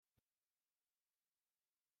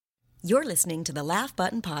You're listening to the Laugh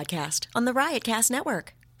Button Podcast on the Riotcast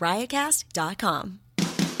Network, riotcast.com.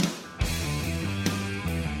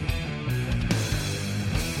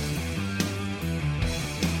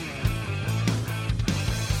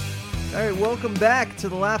 All right, welcome back to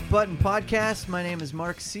the Laugh Button Podcast. My name is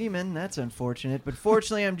Mark Seaman. That's unfortunate, but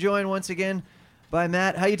fortunately I'm joined once again by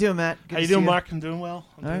Matt. How you doing, Matt? How you doing, Mark? I'm doing well.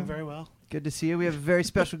 I'm doing right. very well. Good to see you. We have a very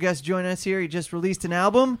special guest joining us here. He just released an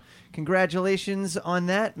album. Congratulations on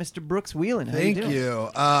that, Mr. Brooks Wheelan. How Thank you doing? you.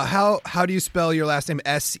 How do you spell your last name?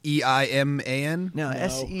 S-E-I-M-A-N? No,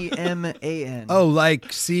 S-E-M-A-N. Oh,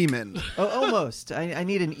 like semen. Oh, almost. I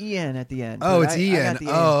need an E-N at the end. Oh, but it's I E-N. got the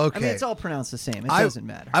N. Oh, okay. I mean, it's all pronounced the same. It doesn't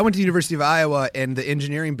matter. I went to the University of Iowa, and the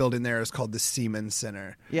engineering building there is called the Seaman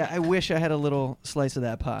Center. Yeah, I wish I had a little slice of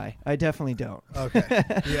that pie. I definitely don't. Okay.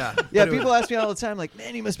 Yeah. Yeah, people ask me all the time, like,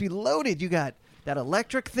 man, you must be loaded. You got that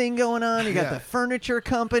electric thing going on. You got the furniture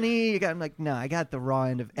company. I'm like, no, I got the raw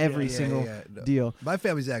end of every single deal. My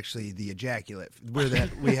family's actually the ejaculate.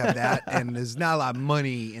 We have that, and there's not a lot of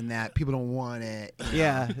money in that. People don't want it.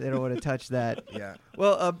 Yeah, they don't want to touch that. Yeah.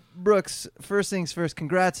 Well, Brooks, first things first,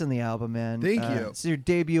 congrats on the album, man. Thank you. It's your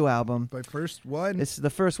debut album. My first one. It's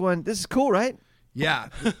the first one. This is cool, right? Yeah.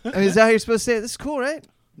 I mean, is that how you're supposed to say it? This is cool, right?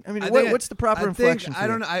 I mean, what's the proper inflection for I you?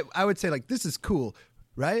 don't know. I would say, like, this is cool,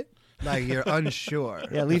 right? Like, you're unsure.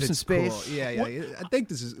 Yeah, leave if some it's space. Cool. Yeah. I think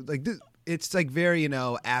this is like this. It's like very,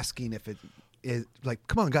 asking if it is like,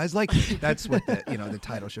 come on, guys, like that's what the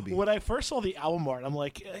title should be. When I first saw the album art, I'm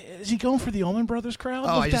like, is he going for the Allman Brothers crowd?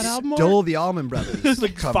 Oh, with I that just album stole art? the Allman Brothers.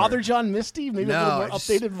 Like cover. Father John Misty, maybe a little more I just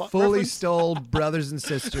updated. fully reference? stole Brothers and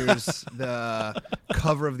Sisters, the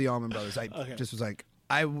cover of the Allman Brothers. I just was like,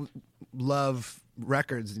 love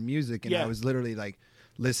records and music, and I was literally like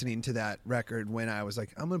listening to that record when I was like,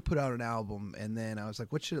 I'm gonna put out an album, and then I was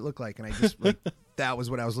like, what should it look like? And I just like that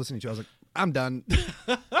was what I was listening to. I was like, I'm done.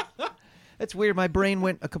 That's weird. My brain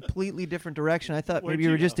went a completely different direction. I thought maybe you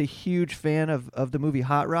were just a huge fan of the movie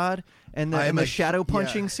Hot Rod and the shadow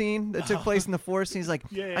punching scene that took place in the forest. And he's like,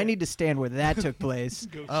 I need to stand where that took place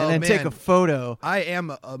and then take a photo. I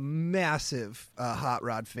am a massive Hot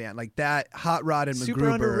Rod fan. Like that Hot Rod and Super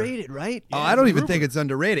MacGruber. underrated, right? Oh, I don't even think it's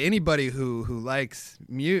underrated. Anybody who likes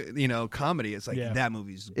comedy, it's like that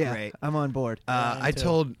movie's great. I'm on board. I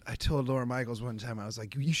told Laura Michaels one time, I was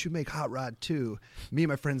like, you should make Hot Rod 2. Me and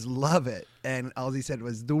my friends love it. And all he said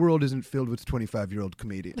was, the world isn't filled with 25-year-old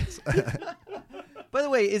comedians. By the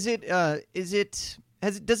way, does it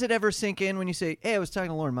ever sink in when you say, hey, I was talking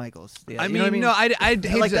to Lauren Michaels? I mean, no, I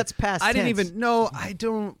like that's past I tense. didn't even, no, I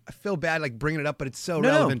don't feel bad like bringing it up, but it's so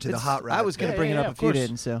relevant to the Hot Rod. I was going to bring it up if you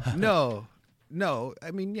didn't, so. No, I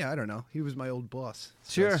mean, I don't know. He was my old boss.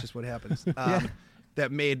 So sure. That's just what happens. That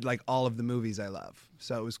made like all of the movies I love.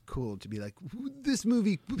 So it was cool to be like, this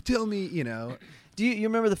movie, tell me, Do you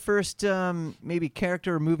remember the first maybe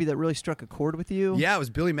character or movie that really struck a chord with you? Yeah, it was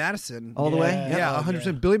Billy Madison. All the way? Yeah,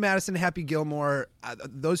 100%. Billy Madison, Happy Gilmore,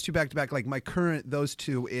 those two back to back. Like my current, those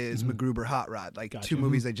two is MacGruber, Hot Rod. Like two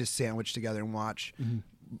movies I just sandwich together and watch,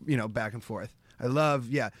 back and forth. I love,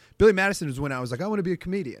 Billy Madison was when I was like, I want to be a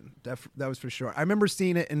comedian. That was for sure. I remember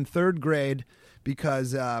seeing it in third grade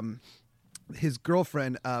because his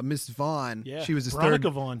girlfriend, Miss Vaughn, she was his Veronica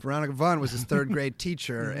Vaughn was his third grade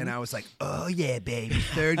teacher, and I was like, oh yeah, baby,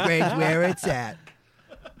 third grade's where it's at.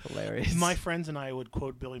 Hilarious. My friends and I would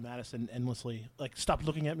quote Billy Madison endlessly, like "Stop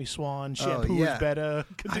looking at me, Swan." Shampoo is better.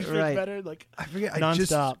 Conditioner is better. Like I forget.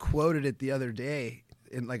 non-stop. I just quoted it the other day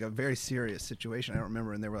in like a very serious situation. I don't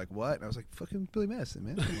remember, and they were like, "What?" And I was like, "Fucking Billy Madison,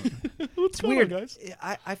 man." Come on. What's weird, guys?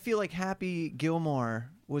 I feel like Happy Gilmore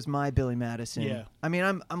was my Billy Madison. Yeah. I mean,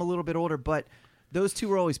 I'm a little bit older, but those two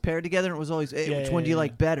were always paired together, and it was always, which one do you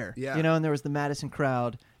like better? Yeah. And there was the Madison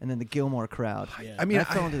crowd and then the Gilmore crowd. Yeah. I mean, I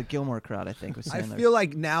fell into the Gilmore crowd, I think. With I Sandler. feel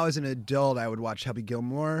like now as an adult, I would watch Happy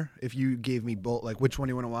Gilmore. If you gave me both, like which one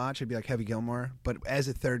do you want to watch, I'd be like Happy Gilmore. But as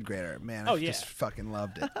a third grader, man, I just fucking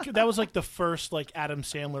loved it. That was like the first like Adam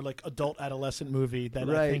Sandler like adult adolescent movie that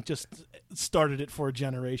I think just started it for a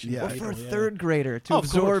generation. Yeah. of Or people. for a third grader to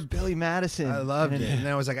absorb Billy Madison. I loved it. And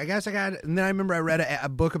then I was like, I guess I got it. And then I remember I read a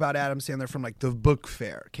book about Adam Sandler from like the book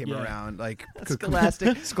fair came around. Like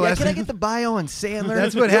Scholastic. Yeah, can I get the bio on Sandler?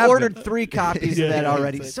 That's what You happened. ordered 3 copies of that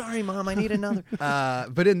already. Like, Sorry, Mom, I need another.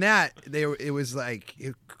 But in that, it was like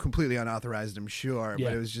completely unauthorized, I'm sure. Yeah.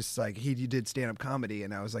 But it was just like he did stand-up comedy,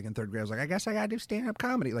 and I was like in third grade. I was like, I guess I got to do stand-up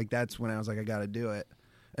comedy. Like that's when I was like, I got to do it.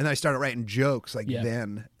 And then I started writing jokes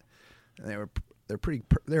then. And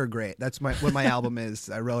They're great. That's what my album is.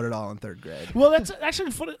 I wrote it all in 3rd grade. Well, that's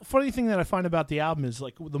actually the funny thing that I find about the album is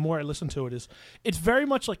like the more I listen to it, is it's very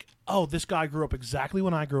much like, oh, this guy grew up exactly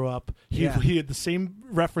when I grew up. He had the same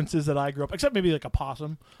references that I grew up, except maybe like a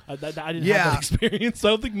possum. I didn't have that experience. I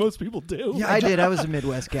don't think most people do. Yeah, I did. I was a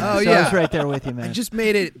Midwest guy, so I was right there with you, man. I just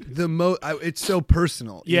made it the most. It's so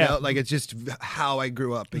personal. You know? Like it's just how I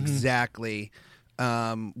grew up exactly.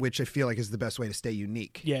 Which I feel like is the best way to stay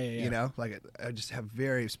unique. Yeah. You know, like I just have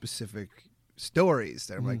very specific stories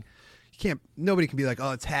that I'm like, nobody can be like,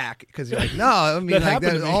 oh, it's hack, because you're like, no, I mean,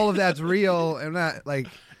 like all of that's real. I'm not like,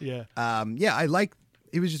 I like.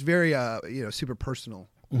 It was just very, super personal,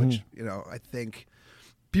 which I think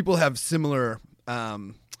people have similar.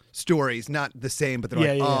 Stories, not the same, but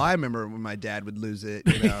they're like, I remember when my dad would lose it.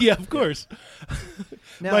 You know? Yeah, of course.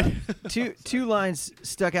 Now, two lines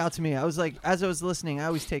stuck out to me. I was like, as I was listening, I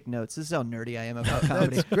always take notes. This is how nerdy I am about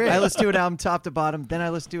comedy. That's great. I listen to an album top to bottom, then I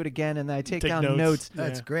listen to it again, and then I take down notes.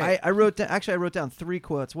 That's great. I wrote down 3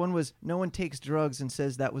 quotes. One was, "No one takes drugs and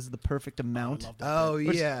says that was the perfect amount."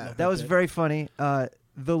 That was very funny.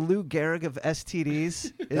 The Lou Gehrig of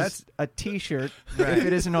STDs is a T-shirt, if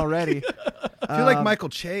it isn't already. I feel like Michael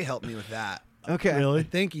Che helped me with that. Okay. Really? I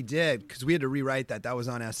think he did, because we had to rewrite that. That was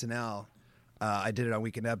on SNL. I did it on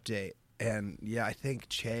Weekend Update. And, I think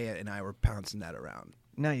Che and I were pouncing that around.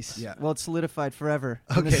 Nice. Yeah. Well, it's solidified forever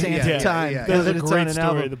in the sands of time. Yeah. That's a great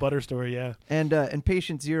story, the butter story, And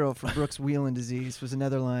Patient Zero for Brooks Wheelan disease was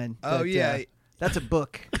another line. That's a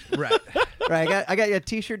book. Right. Right. I got you a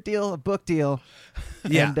T-shirt deal, a book deal,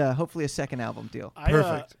 and hopefully a second album deal.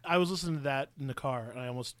 Perfect. I was listening to that in the car, and I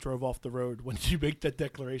almost drove off the road when you make that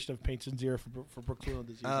declaration of Patient Zero for Brooks Wheelan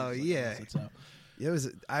disease. Oh, it was.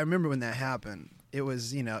 I remember when that happened. It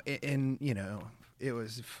was, it was it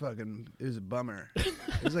was a bummer.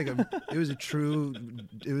 It was a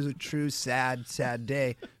true sad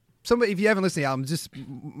day. If you haven't listened to the album, just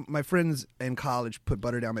my friends in college put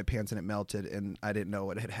butter down my pants and it melted, and I didn't know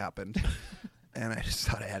what had happened, and I just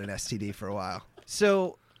thought I had an STD for a while.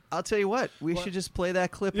 So I'll tell you what, we should just play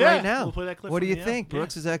that clip right now. We'll play that clip. What do you think,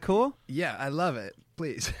 Brooks? Is that cool? Yeah, I love it.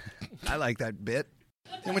 Please, I like that bit.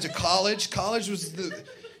 I went to college. College was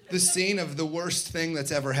the scene of the worst thing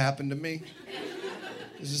that's ever happened to me.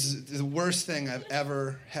 This is the worst thing I've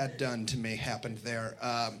ever had done to me happened there.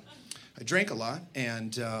 I drank a lot,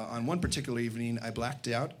 and on one particular evening, I blacked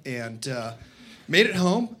out and made it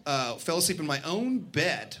home. Fell asleep in my own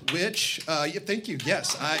bed, which, thank you.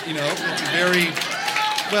 Yes, it's a very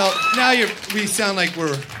well. Now we sound like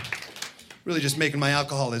we're really just making my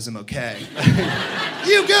alcoholism okay.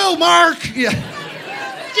 You go, Mark. Yeah,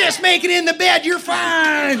 just make it in the bed. You're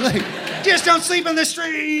fine. Just don't sleep in the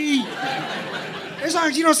street. As long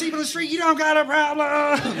as you don't sleep in the street, you don't got a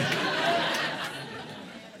problem.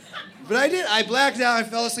 But I did. I blacked out. I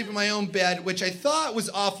fell asleep in my own bed, which I thought was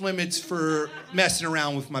off limits for messing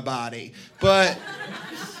around with my body. But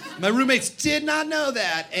my roommates did not know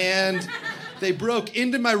that, and they broke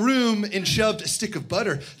into my room and shoved a stick of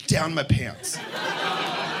butter down my pants.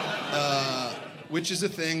 Which is a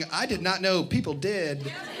thing I did not know people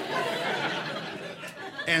did.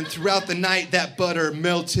 And throughout the night, that butter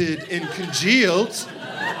melted and congealed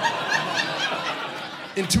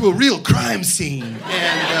into a real crime scene.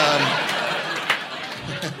 And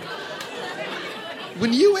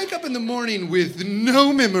when you wake up in the morning with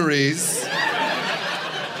no memories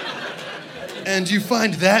and you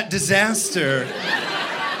find that disaster,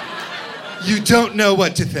 you don't know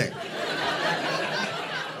what to think.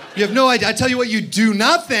 You have no idea. I tell you what you do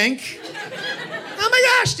not think. Oh my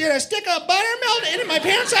gosh, did a stick of butter melt into my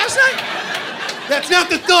pants last night? That's not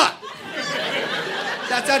the thought.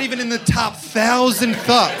 That's not even in the top 1,000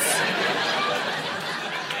 thoughts.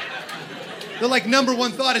 The number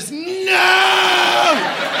one thought is, no!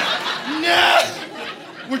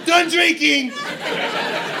 We're done drinking.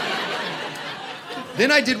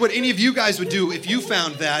 Then I did what any of you guys would do if you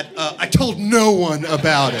found that. I told no one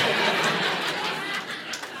about it.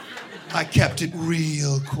 I kept it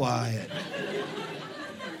real quiet.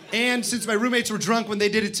 And since my roommates were drunk when they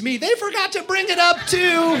did it to me, they forgot to bring it up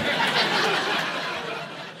too.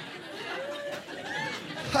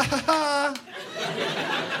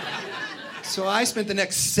 So I spent the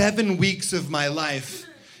next 7 weeks of my life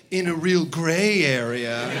in a real gray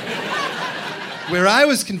area where I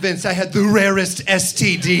was convinced I had the rarest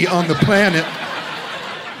STD on the planet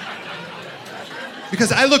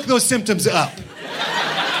because I looked those symptoms up.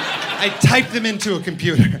 I typed them into a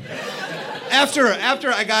computer. After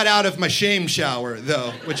I got out of my shame shower,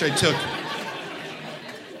 though, which I took,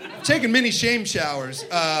 taken many shame showers,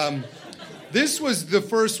 This was the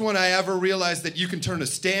first one I ever realized that you can turn a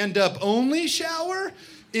stand-up only shower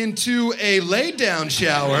into a lay-down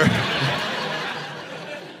shower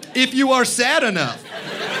if you are sad enough.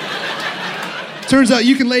 Turns out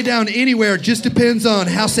you can lay down anywhere, it just depends on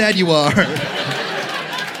how sad you are.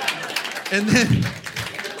 And then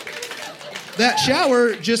that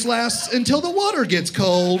shower just lasts until the water gets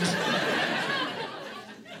cold.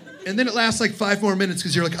 And then it lasts like 5 more minutes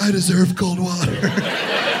because you're like, I deserve cold water.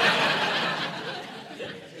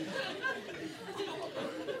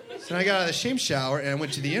 So I got out of the shame shower and I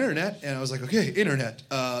went to the internet and I was like, okay, internet,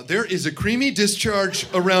 there is a creamy discharge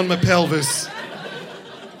around my pelvis.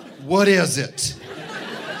 What is it?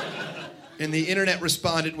 And the internet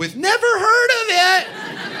responded with, never heard of it,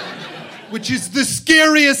 which is the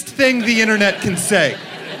scariest thing the internet can say.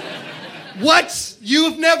 What?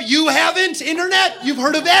 You haven't, internet? You've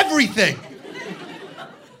heard of everything.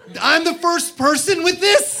 I'm the first person with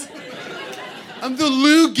this? I'm the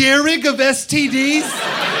Lou Gehrig of STDs?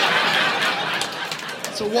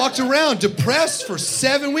 So walked around depressed for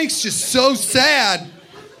 7 weeks, just so sad,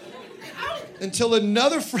 until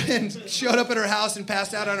another friend showed up at her house and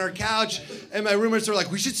passed out on her couch, and my roommates were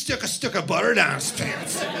like, we should stick a stick of butter down his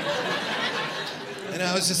pants. And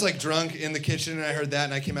I was just like drunk in the kitchen, and I heard that,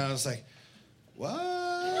 and I came out and I was like, what?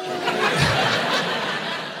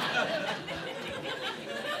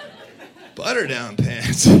 Butter down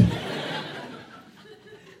pants.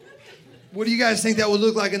 What do you guys think that would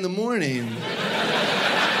look like in the morning?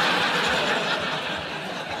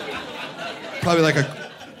 Probably like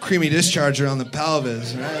a creamy discharge around the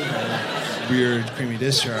pelvis, right? Weird creamy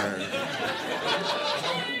discharge.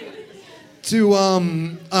 Do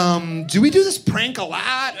we do this prank a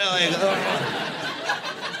lot?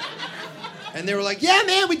 And they were like, yeah,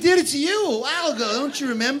 man, we did it to you a while ago. Don't you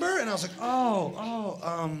remember? And I was like,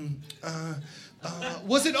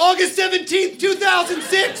 was it August 17th,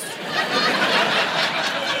 2006?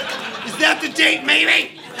 Is that the date,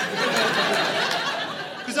 maybe?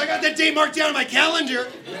 Because I got that date marked down on my calendar.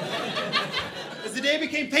 As the day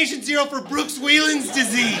became patient zero for Brooks Wheelan's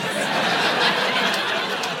disease.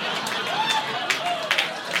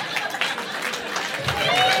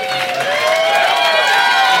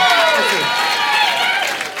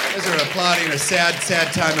 Those are applauding a sad,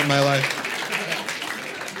 sad time in my life.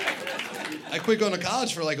 I quit going to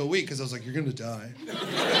college for like a week because I was like, you're going to die.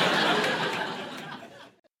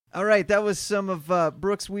 All right, that was some of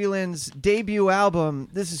Brooks Wheelan's debut album.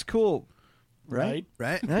 This is cool, right?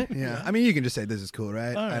 Right? Yeah. I mean, you can just say this is cool,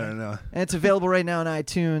 right? I don't know. And it's available right now on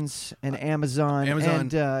iTunes and Amazon.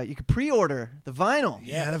 And you can pre-order the vinyl.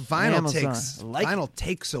 Yeah, the vinyl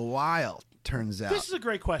takes a while. Turns out this is a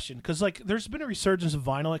great question because like there's been a resurgence of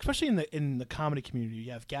vinyl, especially in the comedy community.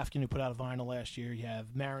 You have Gaffigan who put out a vinyl last year. You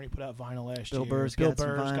have Maron who put out vinyl last year. Bill Burr's got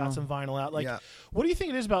some vinyl out. Like, what do you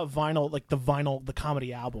think it is about vinyl, like the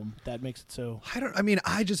comedy album, that makes it so?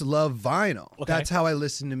 I just love vinyl. Okay. That's how I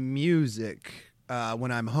listen to music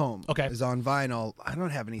when I'm home. Okay, is on vinyl. I don't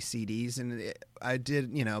have any CDs, and I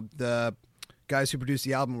did. The guys who produced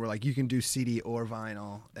the album were like, you can do CD or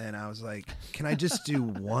vinyl, and I was like, can I just do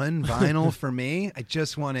one vinyl for me? I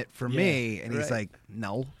just want it for me. And he's like,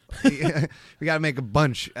 no, we got to make a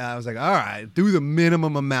bunch. I was like, all right, do the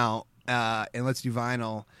minimum amount and let's do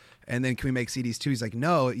vinyl, and then can we make CDs too? He's like,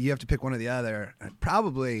 no, you have to pick one or the other. It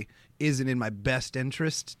probably isn't in my best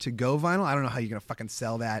interest to go vinyl. I don't know how you're gonna fucking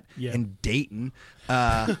sell that in Dayton,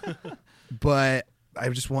 but I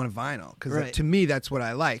just want a vinyl because to me that's what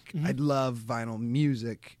I like. Mm-hmm. I love vinyl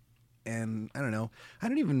music, and I don't know. I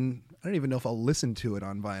don't even know if I'll listen to it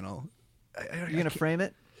on vinyl. You're gonna frame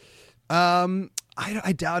it?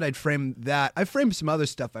 I doubt I'd frame that. I framed some other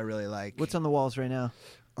stuff I really like. What's on the walls right now?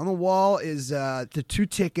 On the wall is the 2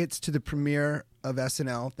 tickets to the premiere of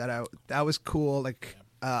SNL. That was cool. Like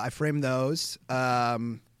I framed those. I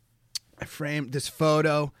framed this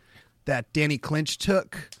photo that Danny Clinch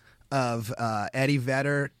took of Eddie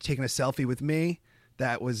Vedder taking a selfie with me.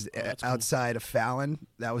 That was outside of Fallon.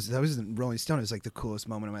 That was in Rolling Stone. It was like the coolest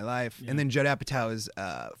moment of my life. Yeah. And then Judd Apatow is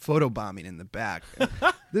photobombing in the back.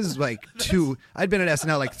 This is like I'd been at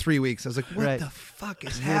SNL like 3 weeks. I was like, what the fuck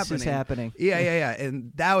is happening? This is happening. Yeah.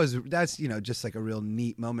 And that's just like a real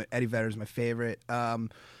neat moment. Eddie Vedder's my favorite. And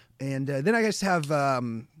then I just have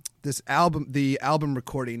the album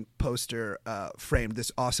recording poster framed. This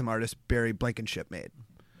awesome artist Barry Blankenship made.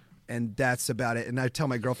 And that's about it. And I tell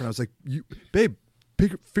my girlfriend, I was like, babe,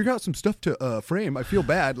 figure out some stuff to frame. I feel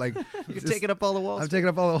bad. Like You're taking up all the walls. I'm taking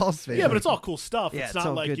up all the wall space. Yeah, but it's all cool stuff. Yeah, it's not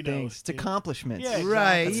all like good things. It's accomplishments. Yeah, exactly.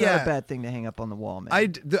 Right. It's yeah. not a bad thing to hang up on the wall,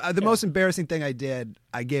 man. The most embarrassing thing I did,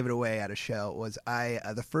 I gave it away at a show. Was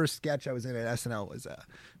the first sketch I was in at SNL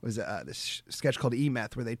was this sketch called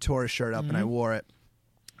E-Meth, where they tore a shirt up and I wore it.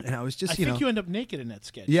 And I was just, I think you end up naked in that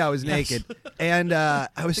sketch. Yeah, I was naked, and I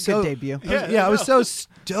was It's a good debut. I was so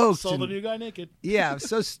stoked. Saw the new guy naked. Yeah, I was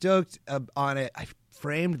so stoked on it. I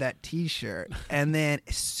framed that T-shirt, and then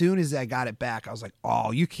as soon as I got it back, I was like,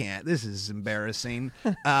 "Oh, you can't! This is embarrassing."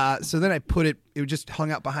 So then I put it. It just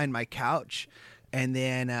hung out behind my couch. And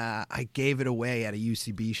then I gave it away at a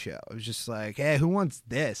UCB show. It was just like, "Hey, who wants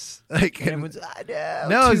this?" Like, I know.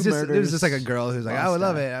 no, it was just like a girl who was like, "I would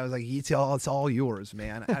love it." I was like, "It's all yours,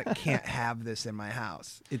 man. I can't have this in my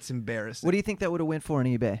house. It's embarrassing." What do you think that would have went for on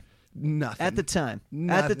eBay? Nothing At the time.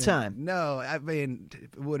 Nothing. At the time. No, I mean,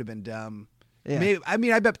 it would have been dumb. Yeah.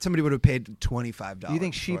 Maybe, I bet somebody would have paid $25. Do you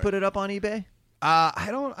think she put it up on eBay? I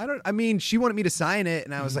don't. I mean, she wanted me to sign it,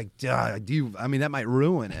 and I was like, "Duh, I mean, that might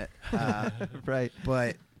ruin it." Right.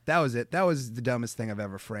 But that was it. That was the dumbest thing I've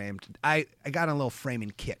ever framed. I got a little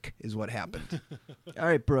framing kick, is what happened. All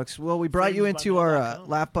right, Brooks. Well, we brought you into our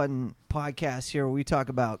Laugh Button podcast here, where we talk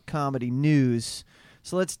about comedy news.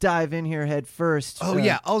 So let's dive in here head first. Oh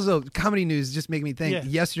yeah. Also, comedy news just make me think. Yeah.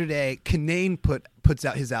 Yesterday, Kinane puts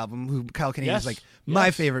out his album. Who Kyle Kinane is like my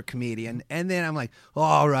favorite comedian. And then I'm like,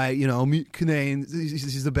 all right, Kinane,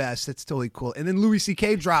 he's the best. That's totally cool. And then Louis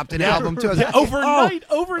C.K. dropped an album too. I was like,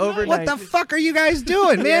 overnight. What the fuck are you guys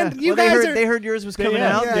doing, man? You well, guys they heard yours was coming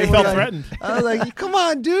out. They felt threatened. I was like, come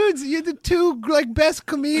on, dudes. You're the two best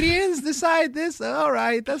comedians. Decide this. All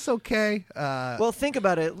right, that's okay. Well, think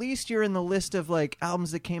about it. At least you're in the list of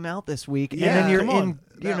albums that came out this week, Yeah, and then you're come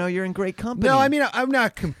on. you're in great company. No, I mean I'm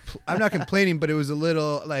not complaining, but it was a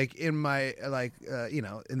little in my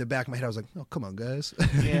in the back of my head I was like, oh come on guys.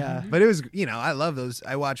 Yeah. But it was I love those.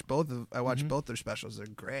 I watched both their specials. They're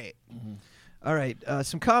great. Mm-hmm. All right,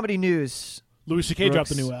 some comedy news. Louis C.K. dropped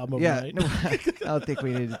Brooks. a new album. Yeah, Right? no, I don't think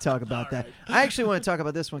we need to talk about that. I actually want to talk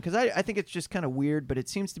about this one because I think it's just kind of weird, but it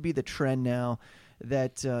seems to be the trend now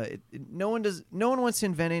that no one wants to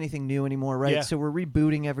invent anything new anymore, right? Yeah. So we're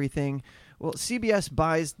rebooting everything. Well, CBS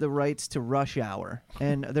buys the rights to Rush Hour,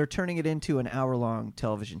 and they're turning it into an hour-long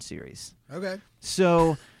television series. Okay.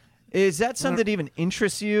 So, is that something that even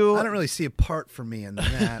interests you? I don't really see a part for me in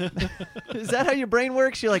that. Is that how your brain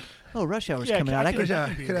works? You're like, oh, Rush Hour's coming out. I could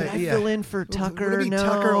fill in for Tucker. Would it be no.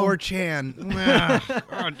 Tucker or Chan?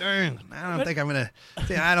 Oh dang! I don't think I'm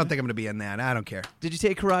gonna be in that. I don't care. Did you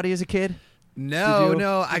take karate as a kid?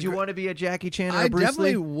 No. Did you want to be a Jackie Chan or I a Bruce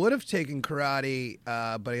definitely Lee? would have taken karate,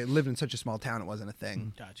 but I lived in such a small town; it wasn't a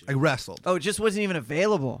thing. Gotcha. I wrestled. Oh, it just wasn't even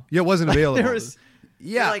available. Yeah, it wasn't available. There was,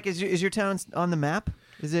 yeah, is your town on the map?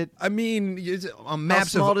 Is it? I mean, on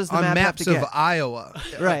maps small of does the map have maps to of get? Iowa,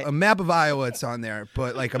 Right. A map of Iowa, it's on there,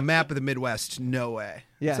 but like a map of the Midwest, no way.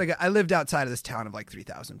 Yeah. It's like I lived outside of this town of like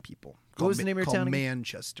 3,000 people. What was the name of your called town again?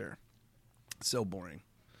 Manchester. So boring.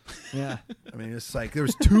 Yeah. I mean, it's like there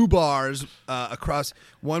was two bars across.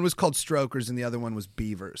 One was called Strokers, and the other one was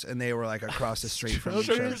Beavers, and they were like across the street from each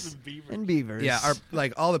other. And Beavers. Yeah,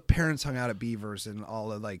 all the parents hung out at Beavers, and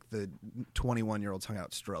all of like the 21-year-olds hung out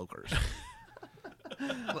at Strokers.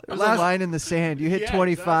 There's a line in the sand. You hit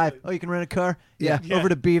 25. Exactly. Oh, you can rent a car? Yeah. Yeah. Over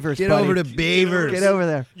to Beavers. Get buddy. over to Beavers. Get over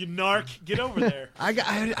there. You narc. Get over there. I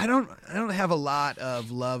don't have a lot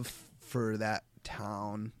of love for that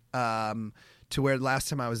town. To where last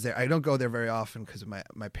time I was there, I don't go there very often because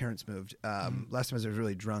my parents moved. Last time I was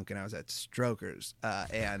really drunk and I was at Strokers,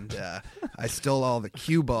 and I stole all the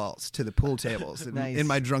cue balls to the pool tables. And Nice. in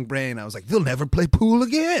my drunk brain, I was like, "They'll never play pool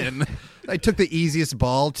again." I took the easiest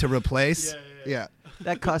ball to replace. Yeah.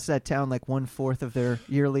 That cost that town like 1/4 of their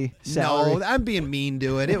yearly salary. No, I'm being mean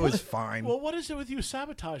to it. It was fine. Well, what is it with you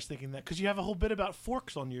sabotage thinking that? Because you have a whole bit about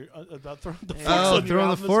forks on your about throwing the forks Oh, on your throwing the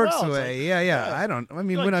album as forks well. It's away. like, Yeah. I mean,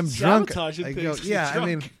 You're when like I'm drunk, sabotaging I things go, 'cause you're I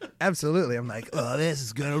mean, drunk. absolutely. I'm like, oh, this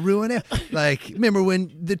is gonna ruin it. Like, remember when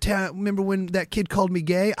that kid called me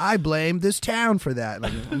gay? I blamed this town for that.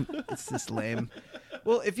 Like, it's just lame.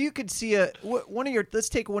 Well, if you could see let's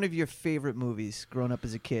take one of your favorite movies growing up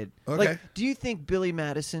as a kid. Okay. Like, do you think Billy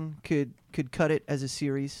Madison could cut it as a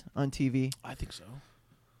series on TV? I think so.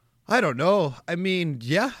 I don't know. I mean,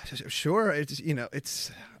 yeah, sure.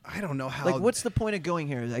 It's I don't know how. Like, what's the point of going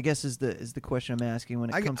here? I guess is the question I'm asking when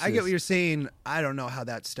it comes to I get this. what you're saying. I don't know how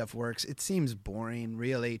that stuff works. It seems boring,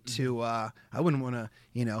 really. To I wouldn't want to,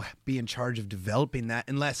 be in charge of developing that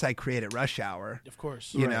unless I create it Rush Hour. Of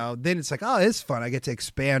course. You know, then it's like, oh, it's fun. I get to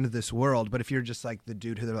expand this world. But if you're just like the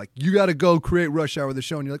dude who they're like, you got to go create Rush Hour the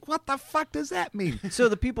show, and you're like, what the fuck does that mean? So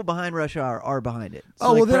the people behind Rush Hour are behind it. So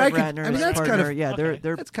Oh, well, like then Brett I Ratner's mean, that's partner, kind of yeah. okay.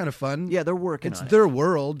 They're that's kind of fun. yeah, they're working. It's on their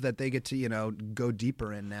world that they get to go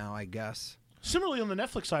deeper in now, I guess. Similarly, on the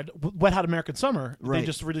Netflix side, Wet Hot American Summer, Right. they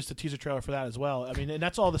just released a teaser trailer for that as well. I mean, and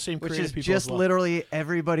that's all the same which creative is people just as well. literally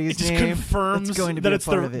everybody's It just name. confirms that's going to that be it's a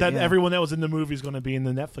part of it, that yeah. everyone that was in the movie is going to be in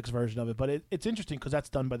the Netflix version of it. But it's interesting because that's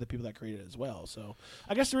done by the people that created it as well. So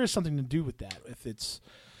I guess there is something to do with that. If it's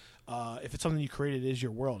something you created, it is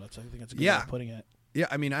your world. I think that's a good way of putting it. Yeah,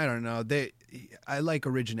 I mean, I don't know. I like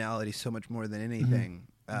originality so much more than anything.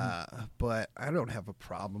 But I don't have a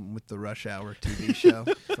problem with the Rush Hour TV show.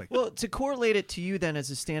 It's like, Well, to correlate it to you then as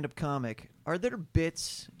a stand-up comic, are there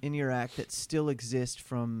bits in your act that still exist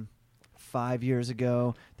from 5 years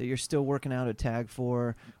ago that you're still working out a tag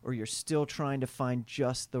for, or you're still trying to find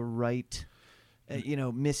just the right,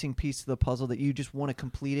 missing piece of the puzzle that you just want to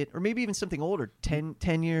complete it, or maybe even something older, 10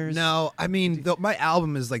 years? no, I mean, my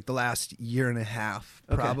album is like the last year and a half,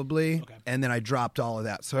 probably. Okay. And then I dropped all of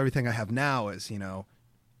that. So everything I have now is,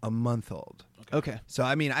 a month old. Okay. So,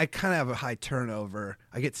 I mean, I kind of have a high turnover.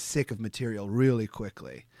 I get sick of material really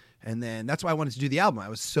quickly. And then that's why I wanted to do the album. I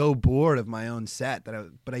was so bored of my own set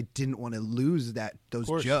but I didn't want to lose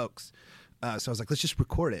those jokes. So I was like, let's just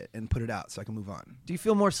record it and put it out so I can move on. Do you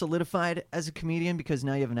feel more solidified as a comedian because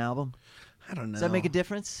now you have an album? I don't know. Does that make a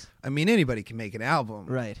difference? I mean, anybody can make an album.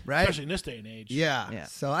 Right. Especially in this day and age. Yeah.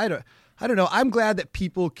 So I don't know. I'm glad that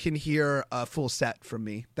people can hear a full set from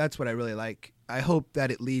me. That's what I really like. I hope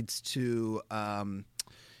that it leads to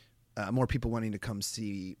more people wanting to come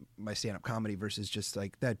see my stand-up comedy versus just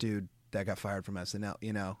like that dude that got fired from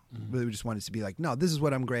SNL, really just wanted to be like, no, this is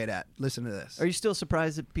what I'm great at. Listen to this. Are you still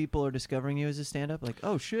surprised that people are discovering you as a stand-up? Like,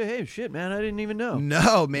 oh, shit, man, I didn't even know.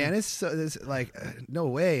 No, man, it's like, no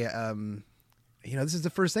way. This is the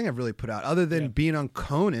first thing I've really put out other than being on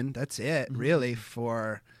Conan. That's it, really,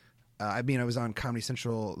 for... I was on Comedy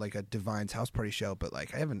Central, like a Divine's House Party show, but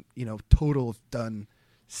like I haven't, total done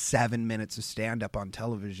 7 minutes of stand-up on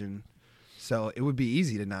television. So it would be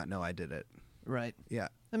easy to not know I did it. Right. Yeah.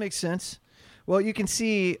 That makes sense. Well, you can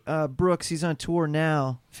see Brooks. He's on tour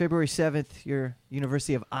now. February 7th, your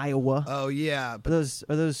University of Iowa. Oh, yeah. But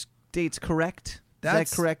are those dates correct? Is that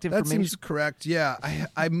correct information? That seems correct, yeah.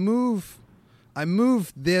 I move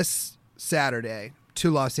this Saturday to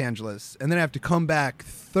Los Angeles, and then I have to come back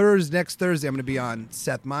next Thursday. I'm going to be on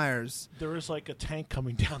Seth Meyers. There is like a tank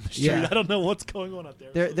coming down the street. Yeah. I don't know what's going on out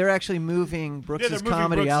there. They're actually moving Brooks' they're moving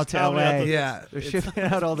comedy Brooks' out to comedy LA. out to- Yeah. They're shipping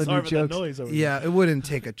out all the Sorry new about that jokes. noise over Yeah, it wouldn't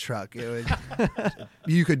take a truck. It would.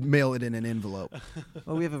 You could mail it in an envelope.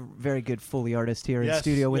 Well, we have a very good Foley artist here in Yes,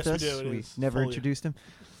 studio with yes, us. we do. It We is never Foley. introduced him.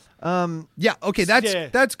 Yeah, okay,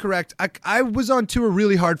 that's correct. I was on tour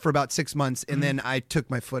really hard for about 6 months, and then I took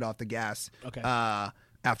my foot off the gas. Okay.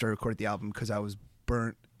 After I recorded the album because I was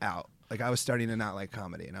burnt out. Like I was starting to not like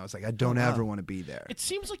comedy, and I was like, I don't ever want to be there. It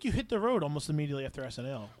seems like you hit the road almost immediately after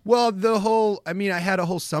SNL. Well, I had a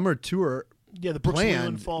whole summer tour. Yeah, the Brooks Wheelan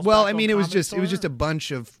planned. falls Well, back I on mean, it was Comic just Tour? a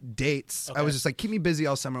bunch of dates. I Okay. was just like, keep me busy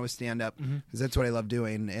all summer with stand up because that's what I love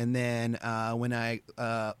doing. And then when I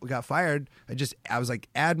got fired, I was like,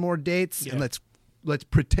 add more dates and let's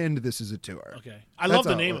pretend this is a tour. Okay. I That's love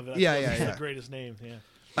the all. name of it. Yeah, It's yeah. the greatest name. Yeah.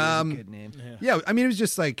 That's a good name. Yeah. Yeah, I mean, it was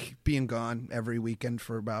just like being gone every weekend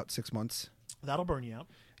for about 6 months. That'll burn you out.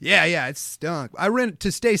 Yeah, it stunk.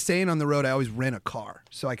 To stay sane on the road, I always rent a car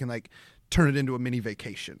so I can like turn it into a mini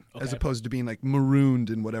vacation as Okay. opposed to being like marooned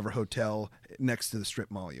in whatever hotel next to the strip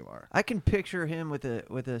mall you are. I can picture him with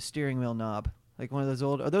a steering wheel knob, like one of those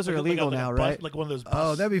old. Oh, those are Like a- illegal like a now, bus- right? Like one of those. Oh,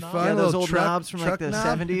 bus that'd be knobs. fun. Yeah, A those little old truck- knobs from like truck the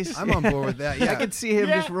knob? 70s. I'm on board with that. Yeah. I can see him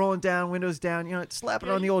Yeah. just rolling down, windows down, slapping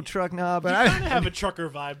on the old truck knob. You kind of have a trucker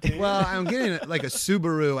vibe to you. Well, I'm getting like a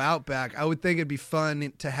Subaru Outback. I would think it'd be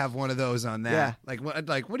fun to have one of those on that. Yeah.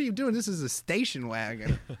 What are you doing? This is a station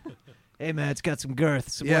wagon. Hey man, it's got some girth,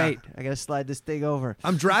 some Yeah. weight. I gotta slide this thing over.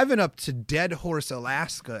 I'm driving up to Dead Horse,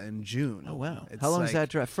 Alaska in June. Oh wow! It's How long is like- that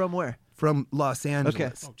drive? From where? From Los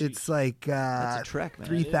Angeles. Oh, geez. It's like That's a trek, man.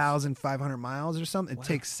 3,500 miles or something. It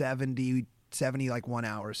takes 70 like 1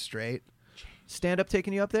 hour straight. Stand up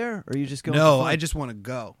taking you up there, or are you just going? No, for fun? I just want to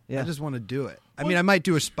go. Yeah. I just want to do it. I mean, I might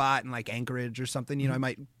do a spot in like Anchorage or something. I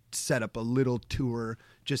might set up a little tour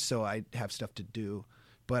just so I have stuff to do.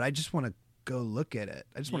 But I just want to go look at it.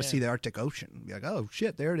 I just want to see the Arctic Ocean. Be like, oh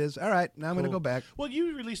shit, there it is. All right, now I'm gonna go back. Well,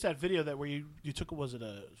 you released that video where you took, was it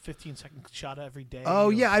a 15-second shot every day? Oh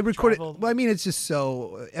yeah, I recorded. Well, I mean, it's just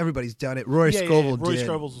so everybody's done it. Roy Scovel did. Roy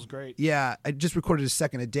Scovel's was great. Yeah, I just recorded a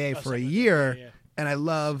second a day for a year, and I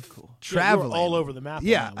love traveling all over the map.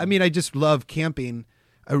 Yeah, I mean, I just love camping.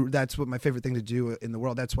 That's what my favorite thing to do in the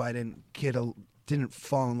world. That's why I didn't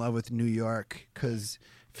fall in love with New York, because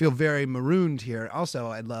I feel very marooned here. Also,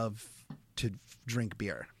 I love to drink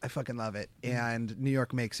beer. I fucking love it. And New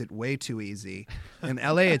York makes it way too easy. In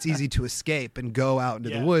LA, it's easy to escape and go out into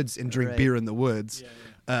the woods and drink beer in the woods.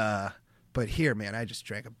 But here, man, I just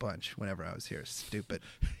drank a bunch whenever I was here. Stupid.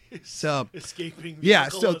 So escaping. Yeah,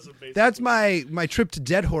 so that's my trip to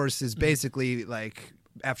Dead Horse is basically like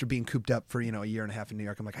after being cooped up for, a year and a half in New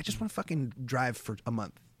York. I'm like, I just want to fucking drive for a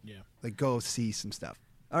month. Yeah. Like go see some stuff.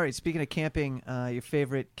 All right, speaking of camping, your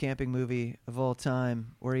favorite camping movie of all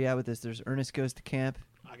time, where are you at with this? There's Ernest Goes to Camp.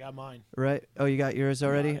 I got mine. Right? Oh, you got yours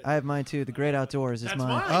already? I have mine too. The Great Outdoors is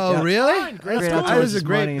mine. Oh, really? Great Outdoors is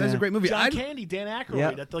great. That's a great movie. John Candy, Dan Aykroyd.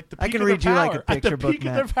 Yep. At like the peak I can of read their you power. like a picture at the book, peak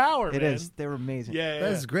Matt. of their power, It man. is. They're amazing. Yeah.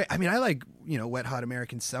 That's great. I mean, I like, Wet Hot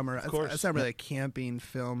American Summer. Of course. That's not really a camping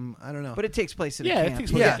film. I don't know. But it takes place at a it camp.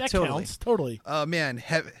 takes place. Yeah, that totally. counts. Totally. Oh, man.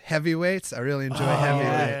 Heavyweights. I really enjoy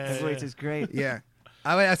Heavyweights. Heavyweights is great. Yeah.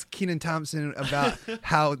 I would ask Kenan Thompson about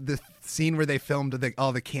how the scene where they filmed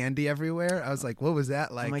all the candy everywhere. I was like, what was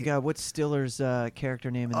that like? Oh my God, what's Stiller's character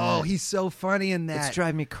name in that? Oh, he's so funny in that. It's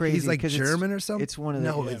driving me crazy. He's like German or something? It's one of the...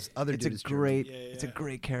 No, it's other It's a dude's great It's a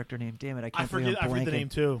great character name. Damn it, I can't believe I'm blanking. I forget the name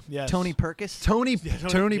too. Yes. Tony Perkis? Tony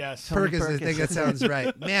yes. Perkis, I think that sounds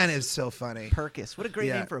right. Man, it's so funny. Perkis. What a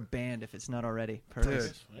great name for a band if it's not already. Perkis.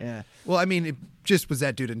 Dude. Yeah. Well, I mean, it just was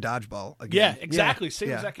that dude in Dodgeball again. Yeah, exactly. Same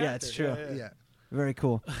as that character. Yeah, it's true. Yeah. Very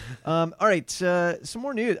cool. All right, some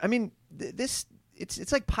more news. I mean,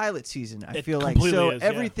 it's like pilot season, I feel like. So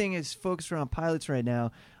everything is focused around pilots right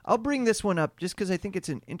now. I'll bring this one up just because I think it's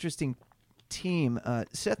an interesting team.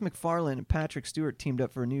 Seth MacFarlane and Patrick Stewart teamed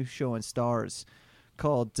up for a new show on Starz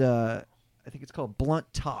called, I think it's called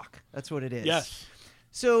Blunt Talk. That's what it is. Yes.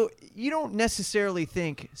 So you don't necessarily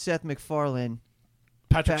think Seth MacFarlane,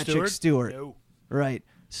 Patrick Stewart. No. Right.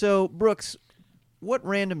 So, Brooks, what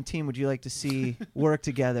random team would you like to see work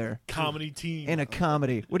together? Comedy team. In a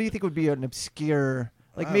comedy. What do you think would be an obscure,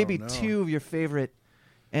 maybe two of your favorite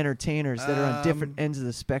entertainers that are on different ends of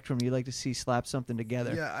the spectrum you'd like to see slap something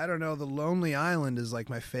together? Yeah, I don't know. The Lonely Island is like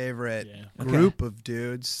my favorite group of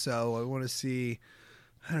dudes. So I want to see,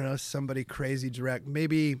 I don't know, somebody crazy direct.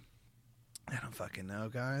 Maybe, I don't fucking know,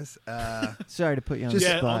 guys. Sorry to put you on the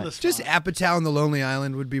spot. Just Apatow and the Lonely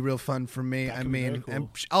Island would be real fun for me. I mean, cool. and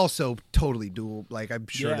also totally dual. Like, I'm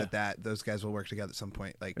sure that those guys will work together at some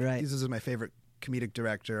point. Like, this is my favorite comedic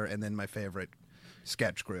director and then my favorite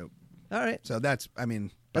sketch group. All right. So that's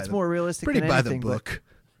more realistic pretty than by anything, the book.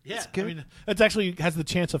 Yeah, I mean, it actually has the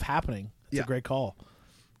chance of happening. It's a great call.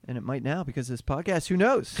 And it might now because of this podcast. Who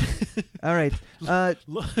knows? All right.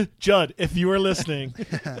 Judd, if you are listening,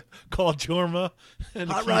 call Jorma and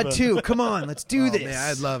Hot Rod 2. Come on, let's do this. Man,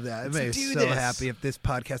 I'd love that. I'd be so happy if this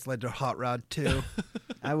podcast led to Hot Rod 2.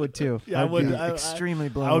 I would too. Yeah, I would. Be extremely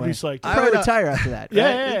blown I would away. be psyched. I'd probably retire after that.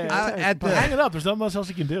 Yeah. Hang it up. There's nothing else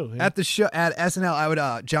you can do. Yeah. At the show at SNL, I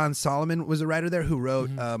would. John Solomon was a writer there who wrote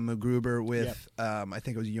MacGruber with I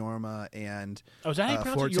think it was Yorma and is that how you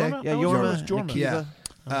pronounce Forte. it? Yorma? Yeah, Yorma. Yeah.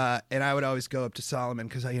 And I would always go up to Solomon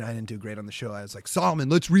because I didn't do great on the show. I was like, Solomon,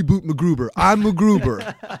 let's reboot MacGruber. I'm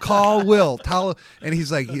MacGruber. Call Will. And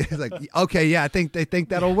he's like, okay, yeah, they think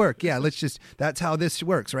that'll work. Yeah, that's how this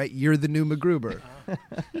works, right? You're the new MacGruber.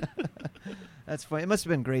 That's funny. It must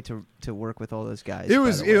have been great to work with all those guys. It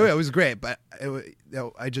was great, but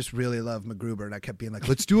I just really love MacGruber, and I kept being like,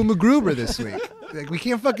 let's do a MacGruber this week. Like, we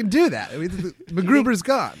can't fucking do that. I mean, MacGruber's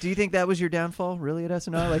gone. Do you think that was your downfall, really, at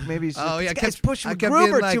SNL? Like maybe he's just, I kept pushing I kept MacGruber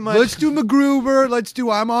being like, too much. Let's do MacGruber. Let's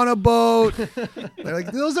do I'm on a boat. They're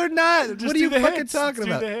like, those are not. Just what are you fucking hits. talking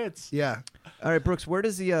about? Do the hits. Yeah. All right, Brooks, where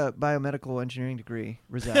does the biomedical engineering degree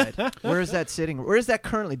reside? Where is that sitting? Where is that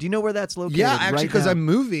currently? Do you know where that's located? Yeah, actually, because right I'm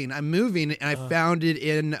moving, and I found it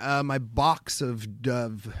in my box of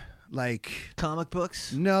like comic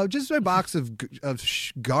books. No, just my box of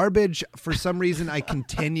garbage. For some reason, I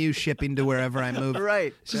continue shipping to wherever I move.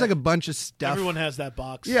 Right. It's just like a bunch of stuff. Everyone has that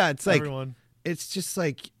box. Yeah, it's like everyone. It's just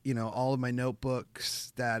like, all of my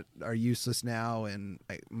notebooks that are useless now, and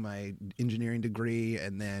my engineering degree,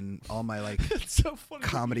 and then all my like so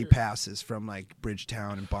comedy passes from like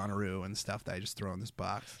Bridgetown and Bonnaroo and stuff that I just throw in this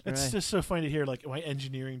box. It's just so funny to hear like my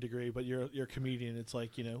engineering degree, but you're a comedian. It's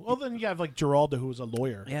like, well, then you have like Geraldo, who was a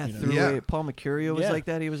lawyer. Yeah, Paul Mercurio was like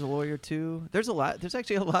that. He was a lawyer too. There's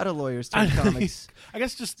actually a lot of lawyers doing comics. I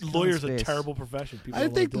guess just lawyer's a terrible profession. People I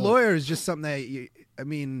think lawyer is just something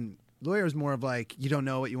that lawyer is more of like, you don't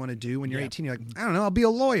know what you want to do when you're 18. You're like, I don't know, I'll be a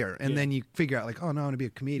lawyer. And then you figure out like, oh, no, I want to be a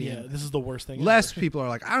comedian. Yeah, this is the worst thing. Less people are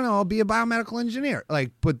like, I don't know, I'll be a biomedical engineer. Like,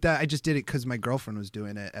 but I just did it because my girlfriend was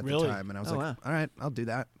doing it at the time. And I was all right, I'll do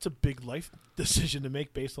that. It's a big life decision to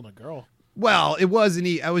make based on a girl. Well, it wasn't.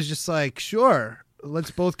 I was just like, sure, let's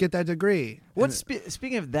both get that degree.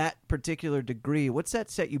 Speaking of that particular degree, what's that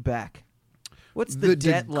set you back? What's the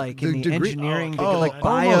debt like in the degree? Engineering degree? Like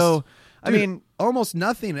bio... Dude, almost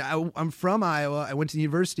nothing. I'm from Iowa. I went to the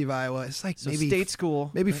University of Iowa. It's like maybe state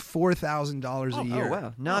school, maybe $4,000 a year. Oh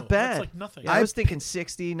wow, not bad. That's like nothing. Yeah, I was thinking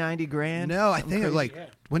 60, 90 grand. No, I think I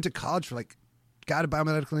went to college for got a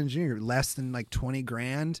biomedical engineer, less than like 20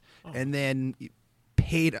 grand, and then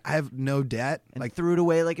paid. I have no debt. And threw it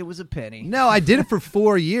away like it was a penny. No, I did it for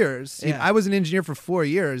 4 years. I was an engineer for 4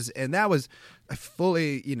 years, and that was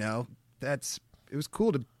fully. It was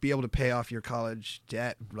cool to be able to pay off your college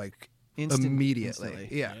debt immediately.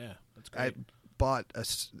 Yeah, that's great. I bought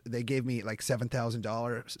they gave me like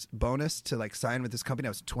 $7,000 bonus to like sign with this company.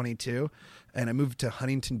 I was 22, and I moved to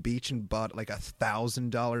Huntington Beach and bought like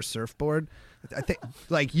 $1,000 surfboard. I think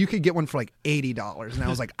like you could get one for like $80, and I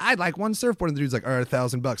was like, I'd like one surfboard, and the dude's like, all right,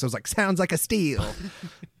 $1,000. I was like, sounds like a steal.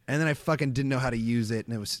 And then I fucking didn't know how to use it,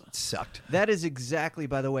 and it sucked. That is exactly,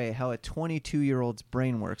 by the way, how a 22-year-old's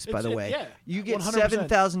brain works, by the way. Yeah, you get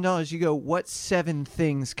 $7,000, you go, what 7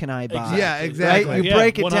 things can I buy? Yeah, exactly. Right? You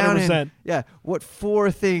break it 100%. down and, what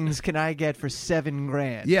 4 things can I get for $7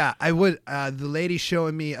 grand? Yeah, I would. The lady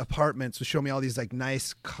showing me apartments was showing me all these like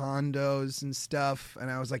nice condos and stuff,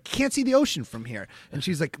 and I was like, can't see the ocean from here. And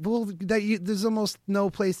she's like, well, there's almost no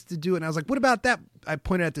place to do it. And I was like, what about that? I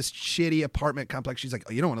pointed at this shitty apartment complex. She's like,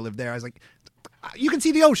 oh, you don't want to live there. I was like, you can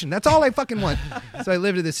see the ocean. That's all I fucking want. So I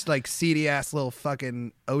lived in this like seedy ass little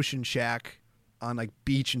fucking ocean shack on like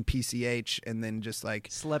beach and PCH, and then just like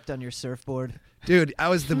slept on your surfboard. Dude, I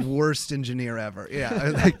was the worst engineer ever. Yeah, I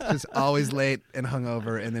was like just always late and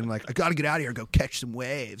hungover, and then like, I gotta get out of here and go catch some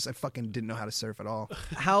waves. I fucking didn't know how to surf at all.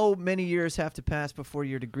 How many years have to pass before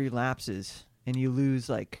your degree lapses and you lose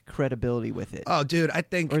like credibility with it? Oh, dude, I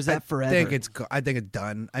think, or is that forever? I think it's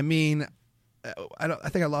done. I mean, I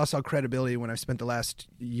think I lost all credibility when I spent the last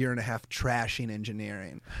year and a half trashing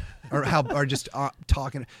engineering, or just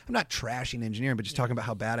talking. I'm not trashing engineering, but just talking about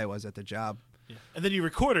how bad I was at the job. Yeah. And then you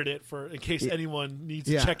recorded it in case anyone needs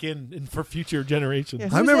to check in for future generations. Yeah,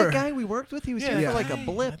 I remember that guy we worked with. He was here for like a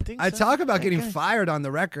blip. I talk about getting fired on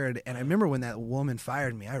the record, and I remember when that woman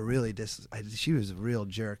fired me. I really she was a real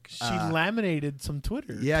jerk. She laminated some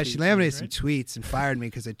Twitter. Yeah, she laminated some tweets and fired me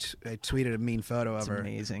because I tweeted a mean photo of her.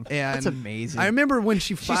 Amazing. And that's amazing. I remember when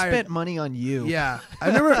she fired. She spent money on you. Yeah, I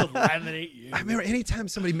remember. Laminate you. I remember anytime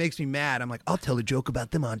somebody makes me mad, I'm like, I'll tell a joke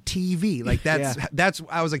about them on TV. Like that's.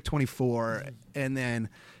 I was like 24. And then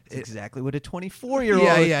exactly what a 24-year-old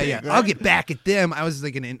yeah. Right? I'll get back at them. I was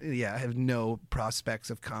like, I have no prospects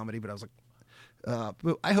of comedy, but I was like,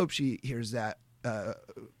 but I hope she hears that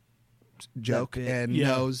joke and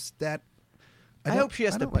knows that. I hope she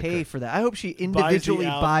has to pay for that. I hope she individually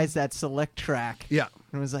buys that select track. Yeah.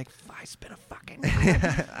 And was like, I spent a fucking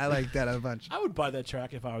I like that a bunch. I would buy that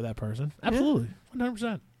track if I were that person. Absolutely.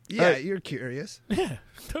 100%. Yeah, you're curious. Yeah,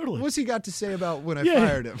 totally. What's he got to say about when I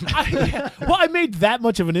fired him? Well, I made that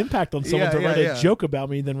much of an impact on someone to write a joke about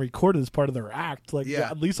me and then record it as part of their act. Like,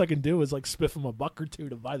 at least I can do is like spiff him a buck or two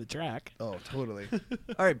to buy the track. Oh, totally.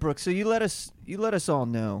 All right, Brooks. So you let us all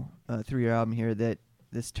know through your album here that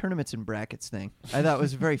this tournaments and brackets thing I thought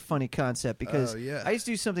was a very funny concept because I used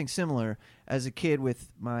to do something similar as a kid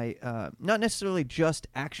with my not necessarily just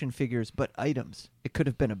action figures but items. It could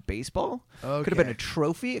have been a baseball, could have been a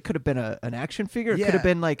trophy, it could have been an action figure, it could have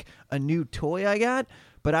been like a new toy I got,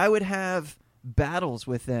 but I would have battles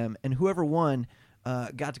with them, and whoever won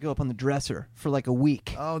got to go up on the dresser for like a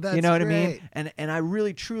week. Oh, that's you know what great. I mean? And I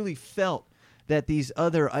really truly felt that these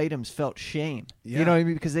other items felt shame. Yeah. You know what I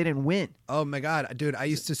mean? Because they didn't win. Oh my God, dude! I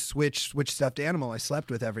used to switch which stuffed animal I slept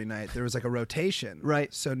with every night. There was like a rotation,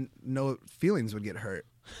 right? So no feelings would get hurt.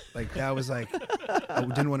 Like that was like I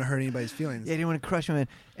didn't want to hurt anybody's feelings. Yeah, I didn't want to crush them in.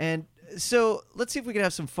 And so let's see if we can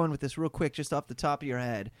have some fun with this real quick, just off the top of your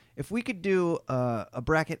head. If we could do a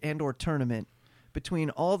bracket and/or tournament between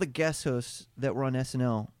all the guest hosts that were on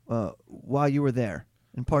SNL while you were there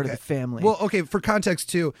and part of the family. Well, okay, for context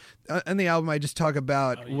too, on the album I just talk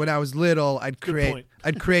about when I was little, I'd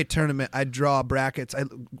create tournament, I'd draw brackets.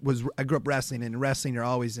 I grew up wrestling, and in wrestling you're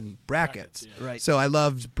always in brackets. Yeah. Right. So I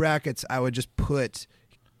loved brackets. I would just put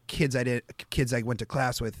kids I went to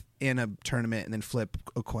class with in a tournament and then flip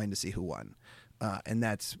a coin to see who won. And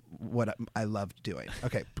that's what I loved doing.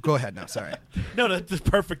 Okay, go ahead now. Sorry. No, that's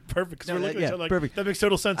perfect. Because No, we're looking yeah, at each other like, perfect. that makes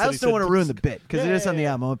total sense. I also don't want to ruin the bit because it is on the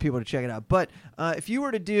yeah. album. I want people to check it out. But if you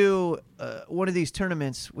were to do one of these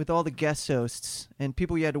tournaments with all the guest hosts and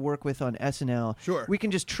people you had to work with on SNL, Sure. we can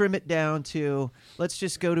just trim it down to, let's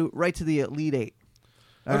just go right to the Elite Eight.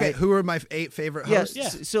 All Okay, right? who are my 8 favorite hosts? Yeah.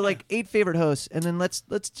 So like 8 favorite hosts, and then let's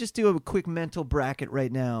just do a quick mental bracket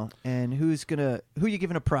right now, and who you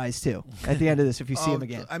giving a prize to at the end of this if you see him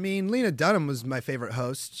again. I mean, Lena Dunham was my favorite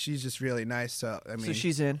host. She's just really nice. So I mean, So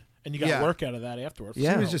she's in. And you got Yeah. work out of that afterwards.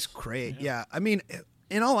 Yeah. She was just great. Yeah. I mean,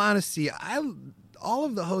 in all honesty, all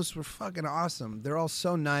of the hosts were fucking awesome. They're all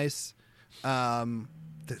so nice.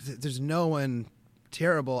 There's no one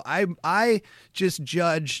terrible. I just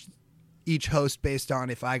judged each host based on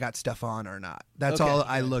if I got stuff on or not. That's Okay. all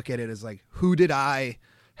I look at it as, like, who did I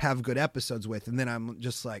have good episodes with? And then I'm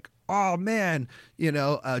just like, oh man,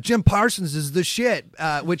 Jim Parsons is the shit,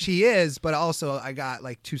 which he is, but also I got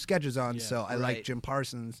like 2 sketches on, so I like Jim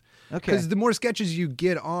Parsons. Okay. Because the more sketches you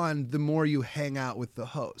get on, the more you hang out with the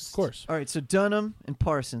host. Of course. All right, so Dunham and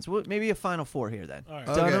Parsons. Well, maybe a final 4 here then. All right.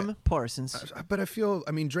 Dunham, Okay. Parsons. But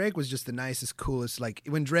I mean, Drake was just the nicest, coolest. Like,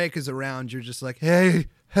 when Drake is around, you're just like, hey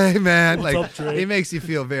man. What's Like, up, Drake? he makes you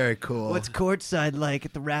feel very cool. What's courtside like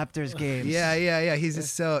at the Raptors games? Yeah. He's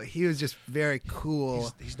just he was just very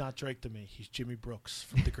cool. He's not Drake to me. He's Jimmy Brooks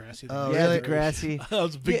from Degrassi. Oh, Yeah, really? Degrassi. I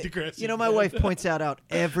was a big Degrassi. You know, my wife points out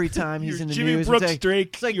every time he's You're in the Jimmy news. Brooks, and say, Drake.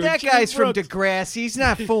 It's like, You're that Jimmy guy's Brooks. from Degrassi. He's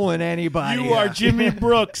not fooling anybody. You are Jimmy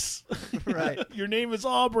Brooks. Right. Your name is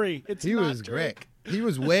Aubrey. He not was Drake. great. He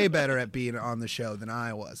was way better at being on the show than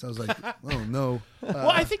I was. I was like, oh no.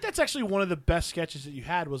 Well, I think that's actually one of the best sketches that you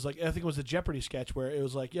had. Was like, I think it was the Jeopardy sketch where it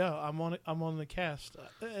was like, yeah, I'm on the cast,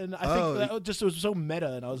 and I think that it was so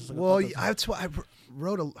meta, and I was just like, Well, that's why I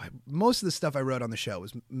wrote most of the stuff I wrote on the show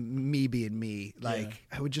was me being me. Like,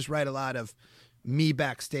 I would just write a lot of me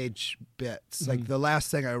backstage bits. Like, the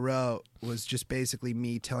last thing I wrote was just basically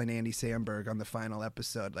me telling Andy Samberg on the final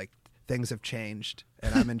episode, like, things have changed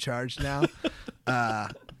and I'm in charge now.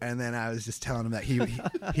 And then I was just telling him that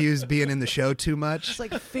he was being in the show too much. It's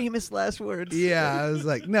like famous last words. Yeah, I was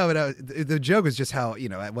like, no, but the joke was just how,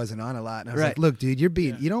 I wasn't on a lot. And I was Right. like, look, dude, you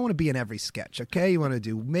don't want to be in every sketch, okay? You want to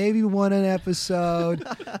do maybe one an episode,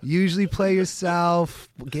 usually play yourself,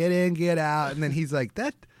 get in, get out. And then he's like,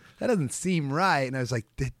 that doesn't seem right. And I was like,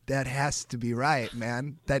 that has to be right,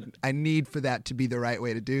 man. That I need for that to be the right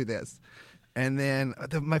way to do this. And then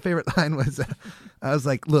my favorite line was, I was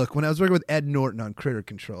like, look, when I was working with Ed Norton on Critter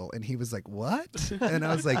Control, and he was like, what? And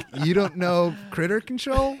I was like, you don't know Critter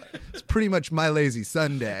Control? It's pretty much My Lazy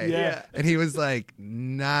Sunday. Yeah. And he was like,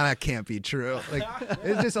 nah, that can't be true. Like,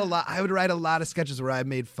 it's just a lot. I would write a lot of sketches where I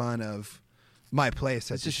made fun of my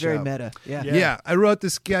place at It's the just show. very meta. Yeah. Yeah, I wrote the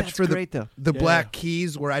sketch That's for great, though. the Yeah. Black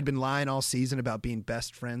Keys where I'd been lying all season about being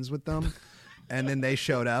best friends with them. And then they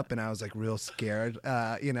showed up, and I was like real scared,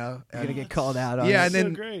 You're going to and- get called out on yeah, it. and so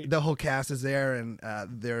then great. the whole cast is there, and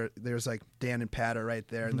there's like Dan and Pat are right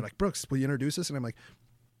there, and they're like, Brooks, will you introduce us? And I'm like,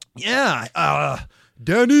 yeah,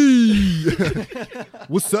 Danny,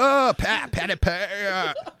 what's up, Pat and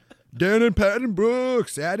Pat, Dan and Pat and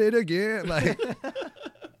Brooks at it again, like.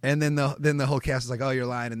 And then the whole cast is like, oh, you're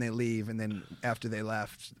lying, and they leave. And then after they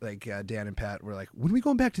left, like Dan and Pat were like, when are we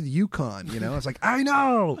going back to the Yukon? I was like, I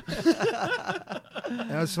know.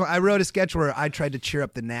 And I wrote a sketch where I tried to cheer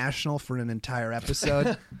up the National for an entire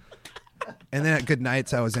episode. And then at Good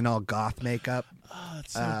Nights, I was in all goth makeup. Oh,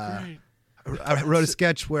 that's so great. I wrote a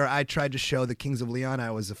sketch where I tried to show the Kings of Leon I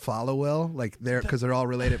was a follow-will, like because they're all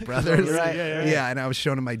related brothers. Right. Yeah, and I was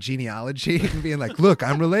showing them my genealogy and being like, look,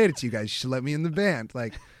 I'm related to you guys. You should let me in the band.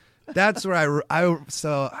 Like, that's where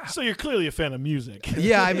So you're clearly a fan of music.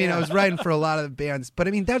 yeah, I mean, I was writing for a lot of the bands, but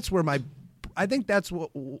I mean, that's where I think that's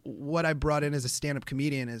what I brought in as a stand-up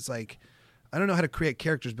comedian is like, I don't know how to create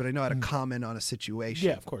characters, but I know how to comment on a situation.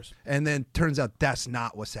 Yeah, of course. And then turns out that's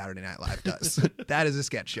not what Saturday Night Live does. That is a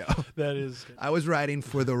sketch show. That is. I was writing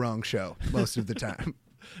for the wrong show most of the time.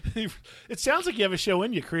 It sounds like you have a show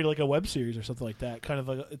in you create like a web series or something like that. Kind of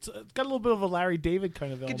like it's got a little bit of a Larry David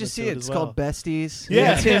kind of. You can element just see to it. as It's well. called Besties.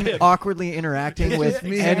 Yeah. It's him awkwardly interacting with me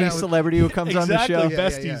any hanging out with- celebrity who comes on the Exactly. show. Yeah.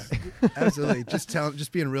 Besties. Absolutely.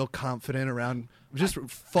 Just being real confident around Just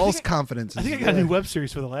false confidence. I think I got a new web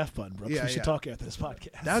series for the Laugh Button, Brooks. Yeah, we should talk after this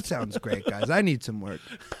podcast. That sounds great, guys. I need some work.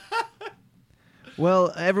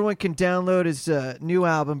 Well, everyone can download his new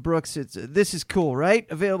album, Brooks. It's This Is Cool, right?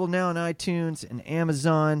 Available now on iTunes and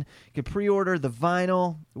Amazon. You can pre-order the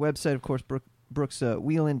vinyl. The website, of course,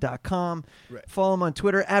 BrooksWheelan.com. Right. Follow him on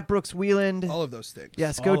Twitter at Brooks Wheelan. All of those things.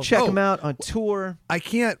 Yes, go check him out on well, tour. I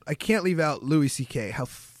can't leave out Louis C.K. How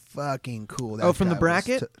fucking cool that from guy the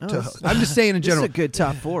bracket? was to host. I'm just saying in general. This is a good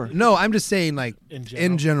top 4. No, I'm just saying like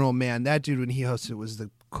in general, man, that dude when he hosted was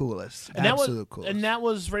the coolest. And absolute coolest. And that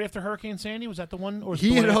was right after Hurricane Sandy? Was that the one? Or was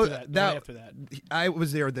he it the had one after that? The one after that? I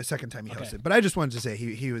was there the second time he hosted. But I just wanted to say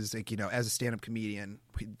he was like, as a stand-up comedian,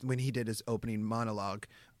 when he did his opening monologue,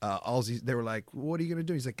 they were like, "What are you gonna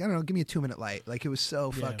do?" He's like, "I don't know, give me a 2-minute light." Like it was so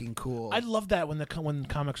fucking cool. I love that when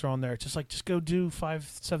comics are on there. It's just like just go do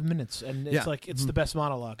 5-7 minutes, and it's like it's the best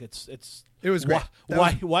monologue. It was great.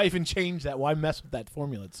 Why even change that? Why mess with that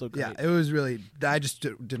formula? It's so great. Yeah, it was really. I just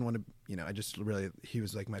didn't want to. I just really. He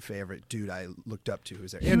was like my favorite dude. I looked up to who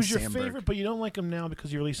was there. He and was your Sandberg. favorite, but you don't like him now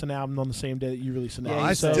because you release an album on the same day that you release an album.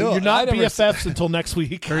 I so still- you're not I never BFFs until next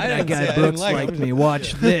week. Heard that didn't say I guy didn't Brooks like liked him. me.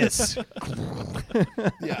 Watch this.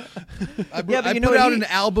 Yeah, I but put you know out what, an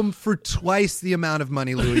album for twice the amount of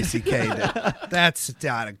money Louis C.K. did. That's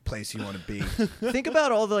not a place you want to be. Think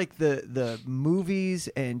about all the movies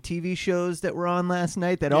and TV shows that were on last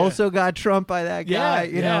night that also got trumped by that guy.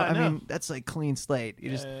 I mean, that's like clean slate.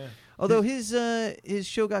 Although his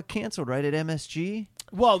show got canceled, right, at MSG.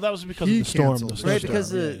 Well, that was because of the storm. Right, because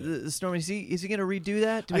the storm. Is he going to redo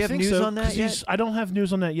that? Do we have news on that yet? I don't have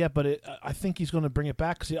news on that yet, but I think he's going to bring it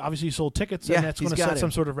back because obviously he sold tickets, and that's going to set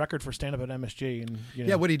some sort of record for stand-up at MSG.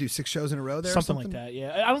 And what do you do? 6 shows in a row there? Something like that.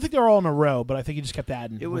 Yeah, I don't think they were all in a row, but I think he just kept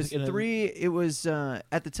adding. It was 3. It was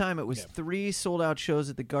at the time. It was 3 sold-out shows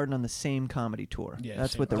at the Garden on the same comedy tour. Yeah,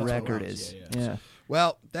 that's what the record is. Yeah.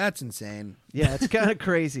 Well, that's insane. Yeah, it's kind of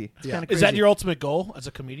crazy. Is that your ultimate goal as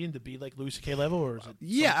a comedian, to be like Louis C.K. level, or is it?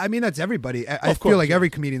 Yeah, I mean that's everybody. I feel like every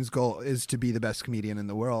comedian's goal is to be the best comedian in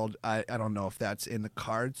the world. I don't know if that's in the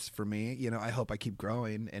cards for me. I hope I keep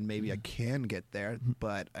growing and maybe I can get there.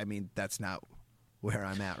 But I mean that's not where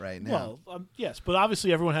I'm at right now. Well, yes, but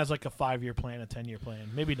obviously everyone has like a 5-year plan, a 10-year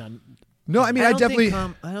plan. Maybe none. No, I mean I definitely.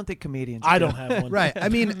 I don't think comedians. I don't have one. Right. I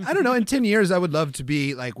mean, I don't know. In 10 years, I would love to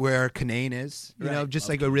be like where Kinane is. Just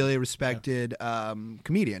like a really respected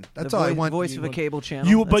comedian. That's all I want. Voice of a cable channel.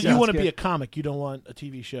 You want to be a comic. You don't want a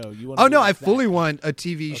TV show. You want. Oh no, I fully want a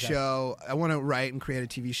TV show. I want to write and create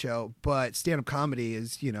a TV show. But stand-up comedy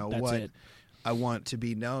is, what I want to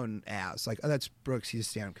be known as. Like, oh, that's Brooks. He's a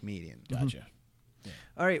stand-up comedian. Gotcha. Yeah.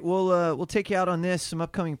 All right, we'll take you out on this. Some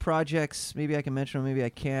upcoming projects. Maybe I can mention them. Maybe I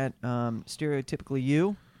can't. Stereotypically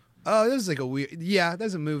You. Oh, this is like a weird. Yeah,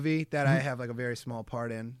 there's a movie that I have like a very small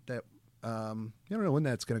part in. That I don't know when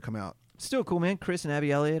that's going to come out. Still cool, man. Chris and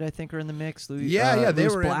Abby Elliott, I think, are in the mix. They Louis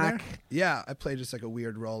were Black. in there. Yeah, I played just like a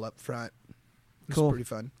weird role up front. It was cool. pretty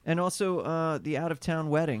fun. And also the Out of Town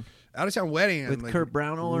Wedding. Out of Town Wedding with like, Kurt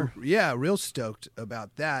Braunohler. Yeah, real stoked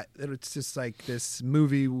about that. It's just like this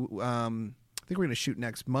movie. I think we're gonna shoot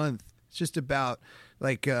next month. It's just about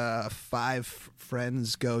like 5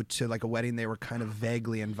 friends go to like a wedding they were kind of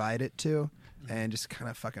vaguely invited to, and just kind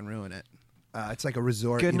of fucking ruin it. It's like a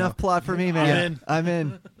resort. Good enough plot for me, man. I'm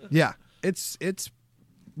in. Yeah, it's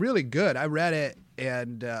really good. I read it,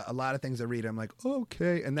 and a lot of things I read, I'm like,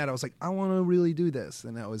 okay. And then I was like, I want to really do this,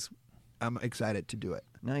 and I'm excited to do it.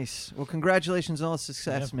 Nice. Well, congratulations on all the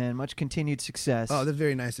success, man. Much continued success. Oh, that's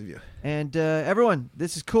very nice of you. And everyone,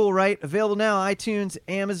 This Is Cool, right? Available now, iTunes,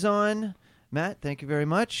 Amazon. Matt, thank you very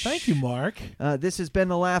much. Thank you, Mark. This has been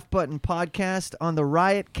the Laugh Button Podcast on the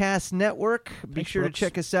Riotcast Network. Be sure Brooks. to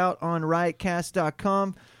check us out on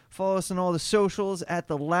riotcast.com. Follow us on all the socials at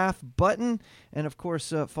the Laugh Button. And, of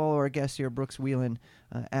course, follow our guest here, Brooks Wheelan,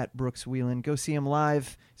 at Brooks Wheelan. Go see him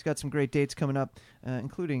live. He's got some great dates coming up,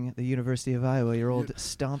 including the University of Iowa, your old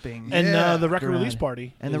stomping. And the record ground. release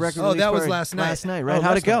party. And the record release that was party last night. Last night, right?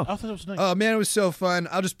 How'd it go? I thought it was nice. Oh, man, it was so fun.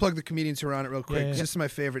 I'll just plug the comedians who are on it real quick. Yeah. Just my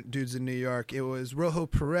favorite dudes in New York. It was Rojo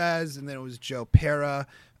Perez, and then it was Joe Pera,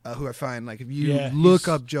 who I find, like, if you look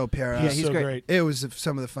up Joe Pera, he's so great. It was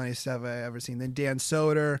some of the funniest stuff I ever seen. Then Dan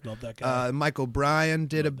Soder. Love that guy. Michael Bryan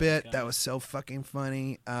did a bit. guy. That was so fucking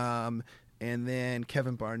funny. And then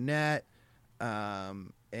Kevin Barnett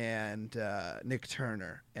and Nick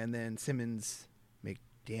Turner. And then Simmons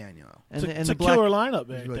McDaniel. And it's the a Black, killer lineup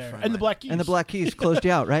right really there. fun And the lineup. Black Keys. and the Black Keys closed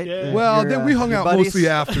you out, right? Yeah. Well, then we hung your out buddies? mostly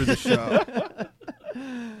after the show.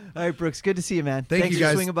 All right, Brooks, good to see you, man. Thank Thanks you for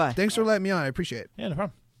guys. swinging by. Thanks for letting me on. I appreciate it. Yeah, no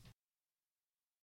problem.